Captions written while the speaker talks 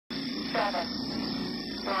7.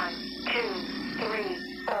 1, 2, 3,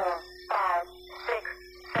 4, 5, 6,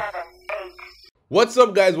 7, 8. What's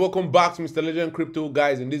up, guys? Welcome back to Mr. Legend Crypto.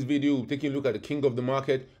 Guys, in this video we're taking a look at the king of the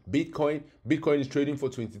market, Bitcoin. Bitcoin is trading for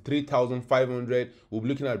 23,500. We'll be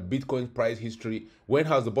looking at Bitcoin's price history. When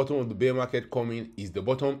has the bottom of the bear market come in? Is the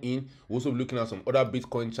bottom in? We'll also be looking at some other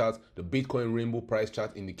Bitcoin charts, the Bitcoin rainbow price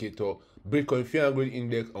chart indicator, Bitcoin fear and greed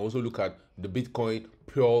index, and also look at the Bitcoin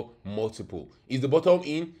pure multiple. Is the bottom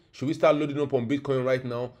in? Should we start loading up on Bitcoin right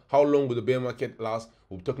now? How long will the bear market last?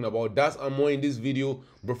 We'll be talking about that and more in this video.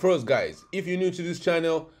 But first, guys, if you're new to this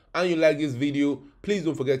channel and you like this video, please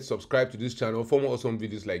don't forget to subscribe to this channel for more awesome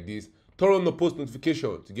videos like this. Turn on the post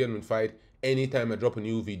notification to get notified anytime I drop a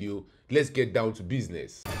new video. Let's get down to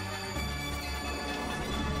business.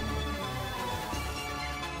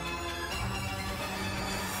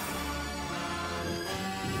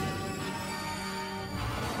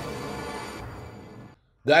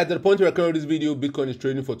 Guys, at the point of recording this video, Bitcoin is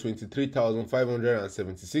trading for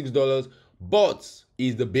 $23,576. But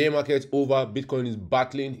is the bear market over? Bitcoin is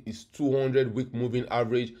battling its 200-week moving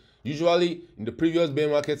average. Usually, in the previous bear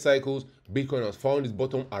market cycles, Bitcoin has found its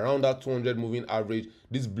bottom around that 200 moving average.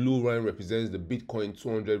 This blue line represents the Bitcoin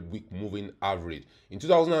 200-week moving average. In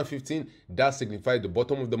 2015, that signified the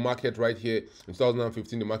bottom of the market right here. In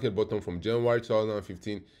 2015, the market bottom from January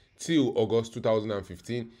 2015 till August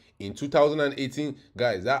 2015. In 2018,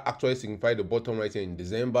 guys, that actually signified the bottom right here in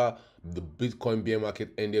December. The Bitcoin bear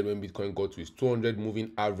market ended when Bitcoin got to its 200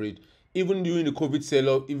 moving average. Even during the COVID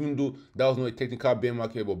sell-off, even though that was not a technical bear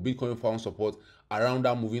market, but Bitcoin found support around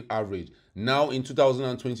that moving average. Now in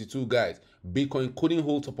 2022, guys, Bitcoin couldn't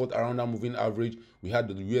hold support around that moving average. We had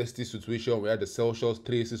the USD situation, we had the Celsius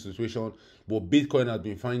 3AC situation, but Bitcoin has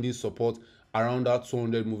been finding support around that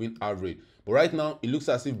 200 moving average. But right now, it looks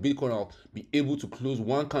as if Bitcoin will be able to close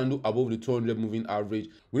one candle above the 200 moving average.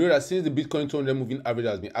 We know that since the Bitcoin 200 moving average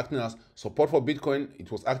has been acting as support for Bitcoin,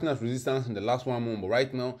 it was acting as resistance in the last 1 month. But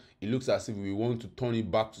right now, it looks as if we want to turn it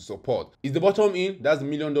back to support. Is the bottom in? That's the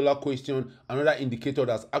million-dollar question. Another indicator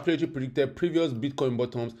that's accurately predicted previous Bitcoin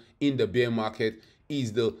bottoms in the bear market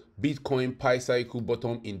is the Bitcoin Pi cycle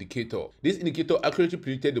bottom indicator. This indicator accurately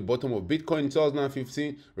predicted the bottom of Bitcoin in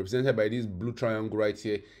 2015, represented by this blue triangle right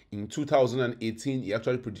here. In 2018, it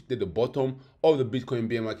actually predicted the bottom of the Bitcoin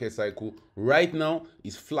bear market cycle. Right now,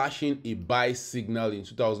 it's flashing a buy signal in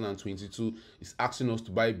 2022. It's asking us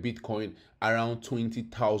to buy Bitcoin around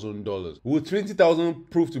 $20,000. Will 20,000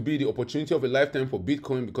 prove to be the opportunity of a lifetime for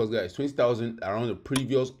Bitcoin? Because, guys, 20,000 around the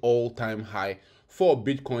previous all-time high for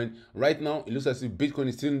Bitcoin. Right now, it looks as if Bitcoin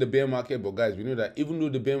is still in the bear market, but guys, we know that even though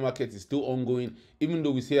the bear market is still ongoing, even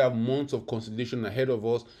though we still have months of consolidation ahead of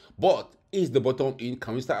us, but is the bottom in?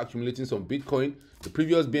 Can we start accumulating some Bitcoin? The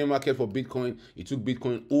previous bear market for Bitcoin, it took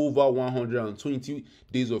Bitcoin over 120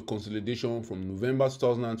 days of consolidation from November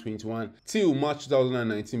 2021 till March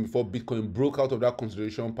 2019 before Bitcoin broke out of that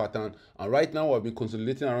consolidation pattern. And right now, we've been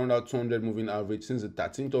consolidating around that 200 moving average since the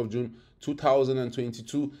 13th of June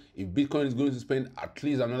 2022. If Bitcoin is going to spend at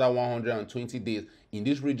least another 120 days in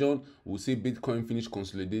this region, we'll see Bitcoin finish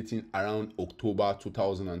consolidating around October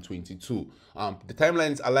 2022. The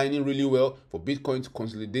timeline is aligning really well for Bitcoin to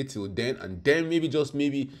consolidate till then, and then maybe, just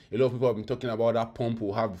maybe, a lot of people have been talking about that pump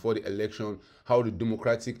we'll have before the election, how the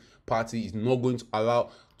Democratic Party is not going to allow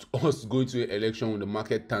us to go to an election with the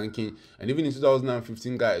market tanking. And even in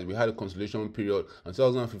 2015, guys, we had a consolidation period, and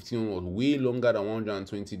 2015 was way longer than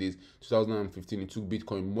 120 days. 2015, it took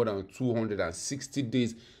Bitcoin more than 260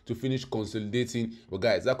 days to finish consolidating. But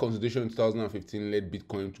guys, that consolidation in 2015 led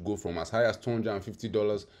Bitcoin to go from as high as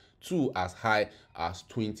 $250 to as high as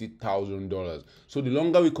 $20,000. So the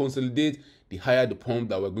longer we consolidate, the higher the pump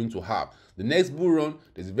that we're going to have. The next bull run,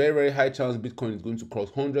 there's a very, very high chance Bitcoin is going to cross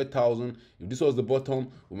 100,000. If this was the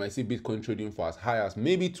bottom, we might see Bitcoin trading for as high as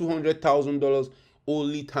maybe $200,000.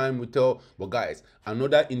 Only time will tell. But guys,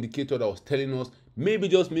 another indicator that was telling us maybe,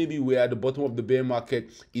 just maybe, we're at the bottom of the bear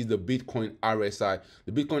market is the Bitcoin RSI.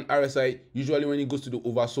 The Bitcoin RSI, usually when it goes to the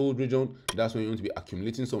oversold region, that's when you want to be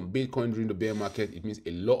accumulating some Bitcoin during the bear market. It means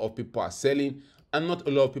a lot of people are selling and not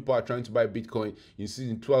a lot of people are trying to buy Bitcoin. You see,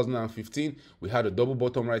 in 2015, we had a double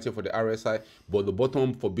bottom right here for the RSI, but the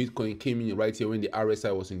bottom for Bitcoin came in right here when the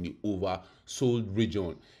RSI was in the oversold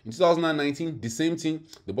region. In 2019, the same thing.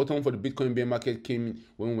 The bottom for the Bitcoin bear market came in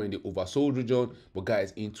when we were in the oversold region. But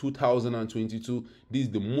guys, in 2022, this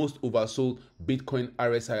is the most oversold Bitcoin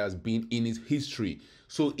RSI has been in its history.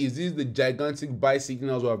 So is this the gigantic buy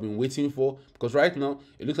signals we have been waiting for? Because right now,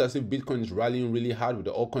 it looks as if Bitcoin is rallying really hard with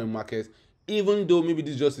the altcoin market. even though maybe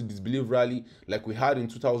this is just a disbelief rally like we had in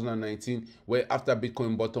 2019, where after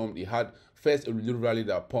Bitcoin bottomed, it had first a little rally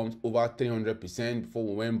that pumped over 300% before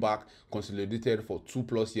we went back, consolidated for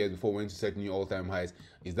 2+ years before we went to set new all-time highs.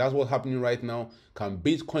 Is that what's happening right now? Can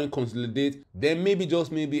Bitcoin consolidate? Then maybe,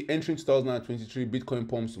 just maybe, entering 2023, Bitcoin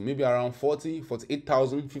pumps to maybe around 40,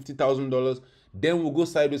 48,000, $50,000. Then we'll go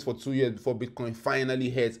sideways for 2 years before Bitcoin finally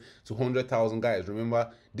heads to 100,000. Guys, remember,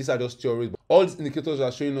 these are just theories. All these indicators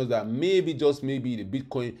are showing us that maybe, just maybe, the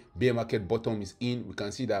Bitcoin bear market bottom is in. We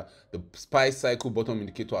can see that the SPY cycle bottom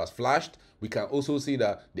indicator has flashed. We can also see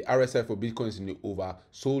that the RSI for Bitcoin is in the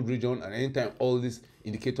oversold region. And anytime all these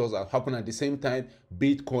indicators are happening at the same time,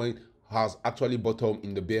 Bitcoin has actually bottomed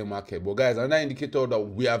in the bear market. But guys, another indicator that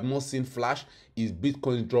we have not seen flash is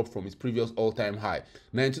Bitcoin drop from its previous all-time high.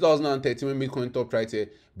 Now in 2013, when Bitcoin topped right here,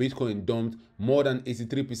 Bitcoin dumped more than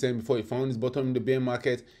 83% before it found its bottom in the bear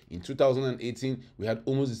market. In 2018, we had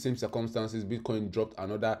almost the same circumstances. Bitcoin dropped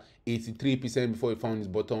another 83% before it found its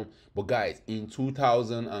bottom. But guys, in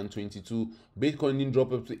 2022, Bitcoin didn't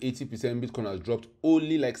drop up to 80%. Bitcoin has dropped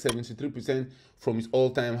only like 73% from its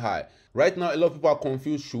all-time high. Right now, a lot of people are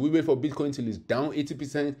confused. Should we wait for Bitcoin till it's down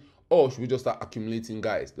 80%, or should we just start accumulating?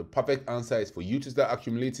 Guys, the perfect answer is for you to start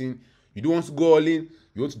accumulating. You don't want to go all in.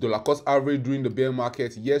 You want to dollar cost average during the bear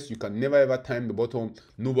market. Yes, you can never ever time the bottom.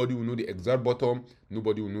 Nobody will know the exact bottom.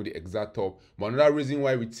 Nobody will know the exact top. But another reason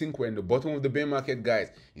why we think we're in the bottom of the bear market,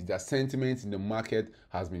 guys, is that sentiment in the market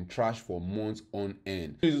has been trashed for months on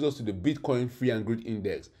end. This leads us to the Bitcoin Fear and Greed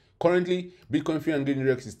Index. Currently, Bitcoin Fear and Greed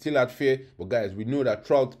Index is still at fear, but guys, we know that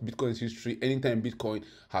throughout Bitcoin's history, anytime Bitcoin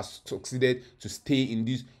has succeeded to stay in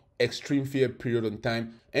this extreme fear period of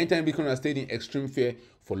time, anytime Bitcoin has stayed in extreme fear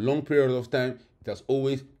for long period of time, it has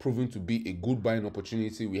always proven to be a good buying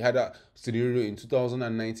opportunity. We had a scenario in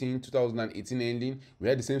 2019, 2018 ending. We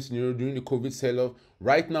had the same scenario during the COVID sell-off.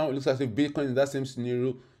 Right now, it looks as if Bitcoin is that same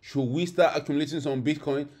scenario. Should we start accumulating some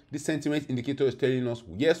Bitcoin? This sentiment indicator is telling us,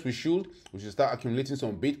 yes, we should. We should start accumulating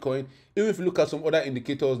some Bitcoin. Even if you look at some other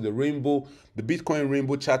indicators, the Bitcoin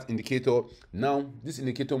rainbow chart indicator, now this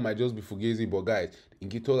indicator might just be fugazi, but guys, the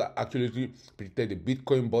indicators are accurately predicted the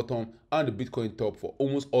Bitcoin bottom and the Bitcoin top for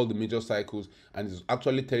almost all the major cycles, and it's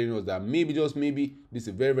actually telling us that maybe, just maybe, this is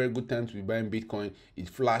a very, very good time to be buying Bitcoin. It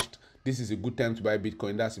flashed. This is a good time to buy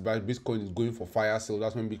Bitcoin. That's about Bitcoin is going for fire sale.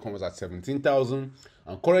 That's when Bitcoin was at 17,000.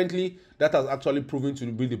 And currently, that has actually proven to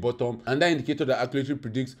be the bottom. And that indicator that accurately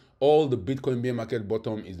predicts all the Bitcoin bear market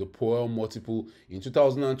bottom is the Powell multiple. In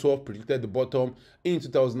 2012, predicted the bottom. In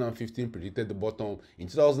 2015, predicted the bottom. In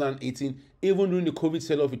 2018, even during the COVID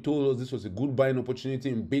sell-off, it told us this was a good buying opportunity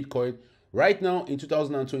in Bitcoin. Right now, in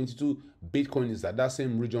 2022, Bitcoin is at that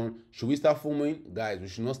same region. Should we start FOMOing? Guys, we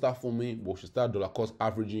should not start FOMOing, but we should start dollar cost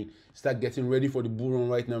averaging. Start getting ready for the bull run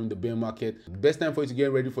right now in the bear market. The best time for you to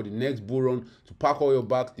get ready for the next bull run, to pack all your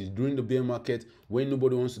bags, is during the bear market, when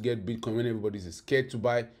nobody wants to get Bitcoin, when everybody is scared to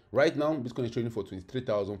buy. Right now, Bitcoin is trading for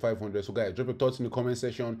 23,500. So guys, drop your thoughts in the comment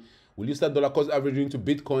section. Will you start dollar cost averaging to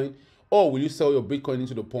Bitcoin, or will you sell your Bitcoin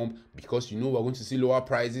into the pump because you know we're going to see lower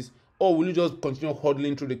prices? Or will you just continue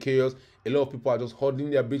hodling through the chaos? A lot of people are just hodling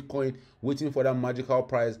their Bitcoin, waiting for that magical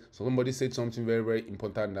price. So somebody said something very, very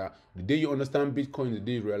important, that the day you understand Bitcoin, the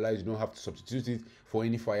day you realize you don't have to substitute it for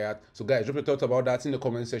any fiat. So guys, drop your thoughts about that in the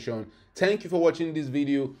comment section. Thank you for watching this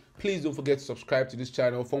video. Please don't forget to subscribe to this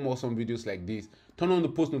channel for more awesome videos like this. Turn on the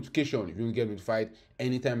post notification if you don't get notified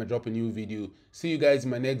anytime I drop a new video. See you guys in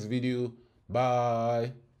my next video.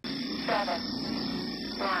 Bye. 7,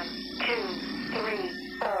 1, 2